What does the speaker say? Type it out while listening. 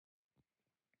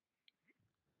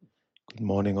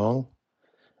Morning all.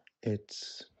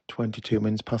 It's 22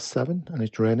 minutes past 7 and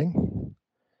it's raining.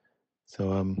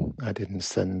 So I didn't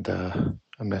send a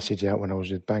message out when I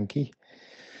was with Banky.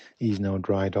 He's now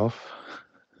dried off.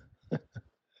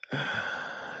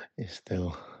 He's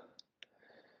still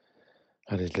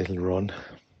had his little run.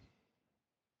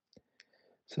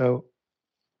 So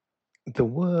the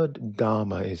word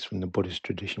Dharma is from the Buddhist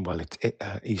tradition. Well, it's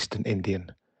Eastern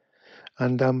Indian.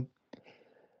 And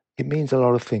it means a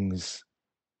lot of things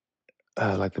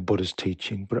like the Buddha's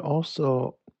teaching, but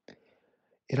also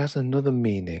it has another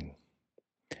meaning.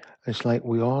 It's like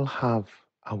we all have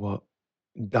our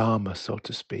Dharma, so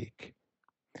to speak.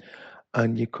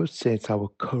 And you could say it's our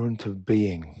current of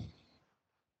being.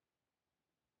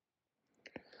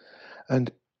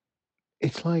 And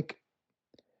it's like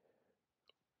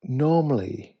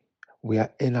normally we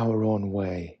are in our own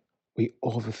way. We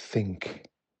overthink.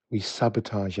 We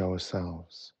sabotage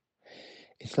ourselves.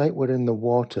 It's like we're in the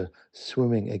water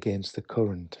swimming against the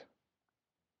current.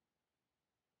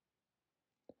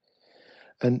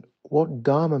 And what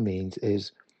Dharma means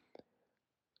is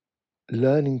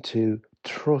learning to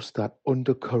trust that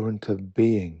undercurrent of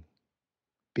being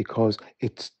because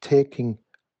it's taking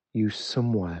you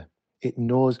somewhere. It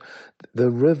knows,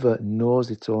 the river knows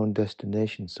its own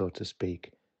destination, so to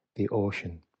speak, the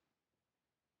ocean.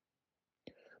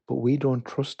 But we don't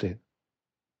trust it.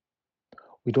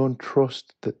 We don't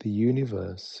trust that the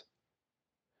universe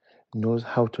knows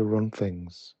how to run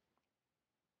things.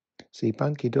 See,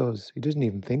 Banky does. He doesn't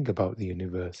even think about the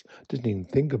universe, doesn't even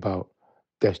think about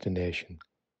destination.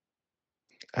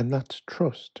 And that's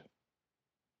trust.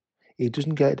 He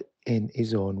doesn't get in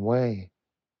his own way,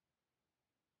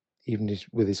 even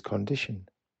with his condition.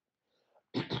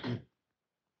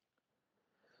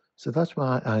 So that's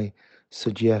why I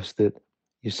suggest that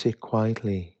you sit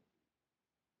quietly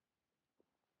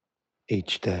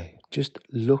each day, just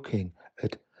looking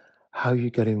at how you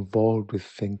get involved with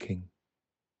thinking.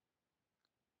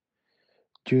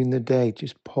 During the day,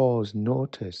 just pause,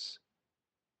 notice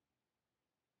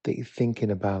that you're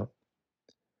thinking about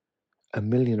a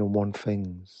million and one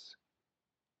things.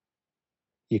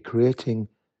 The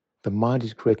mind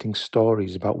is creating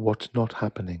stories about what's not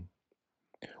happening,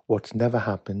 what's never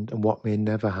happened, and what may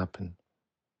never happen.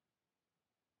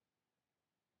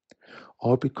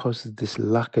 All because of this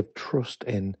lack of trust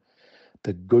in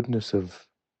the goodness of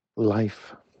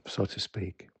life, so to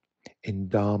speak, in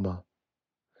Dharma.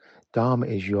 Dharma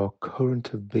is your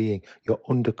current of being, your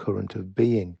undercurrent of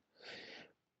being,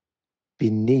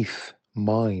 beneath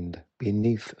mind,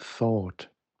 beneath thought.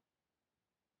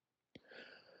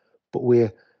 But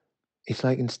it's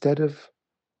like instead of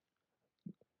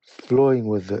flowing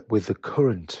with the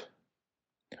current,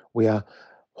 we are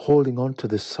holding on to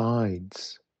the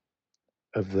sides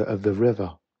of the river,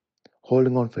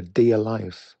 holding on for dear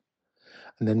life.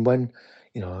 And then when,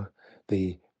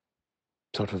 the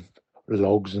sort of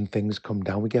logs and things come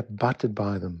down, we get battered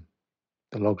by them.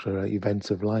 The logs are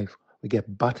events of life. We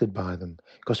get battered by them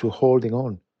because we're holding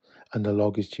on and the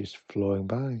log is just flowing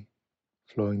by,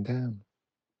 flowing down.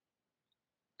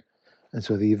 And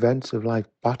so the events of life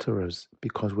batter us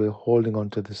because we're holding on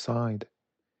to the side.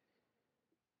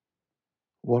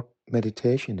 What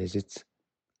meditation is, it's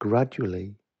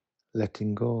gradually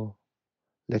letting go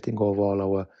of all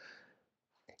our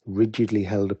rigidly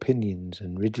held opinions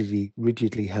and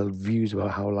rigidly held views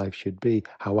about how life should be,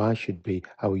 how I should be,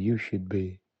 how you should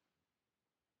be.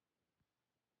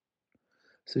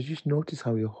 So just notice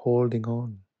how you're holding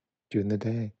on during the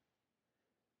day.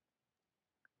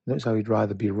 Notice how you'd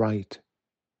rather be right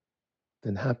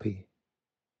than happy.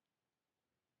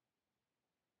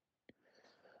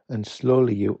 And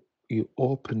slowly you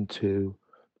open to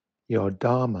your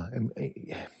Dharma.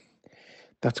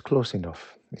 That's close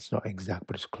enough. It's not exact,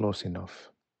 but it's close enough.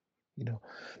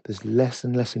 There's less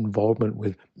and less involvement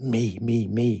with me, me,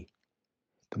 me.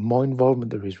 The more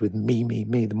involvement there is with me, me,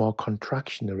 me, the more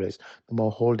contraction there is, the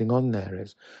more holding on there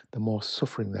is, the more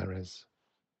suffering there is.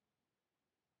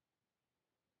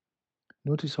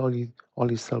 Notice all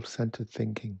your self-centered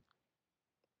thinking.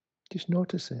 Just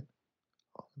notice it.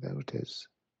 Oh, there it is.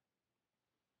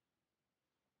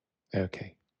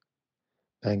 Okay.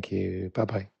 Thank you.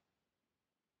 Bye-bye.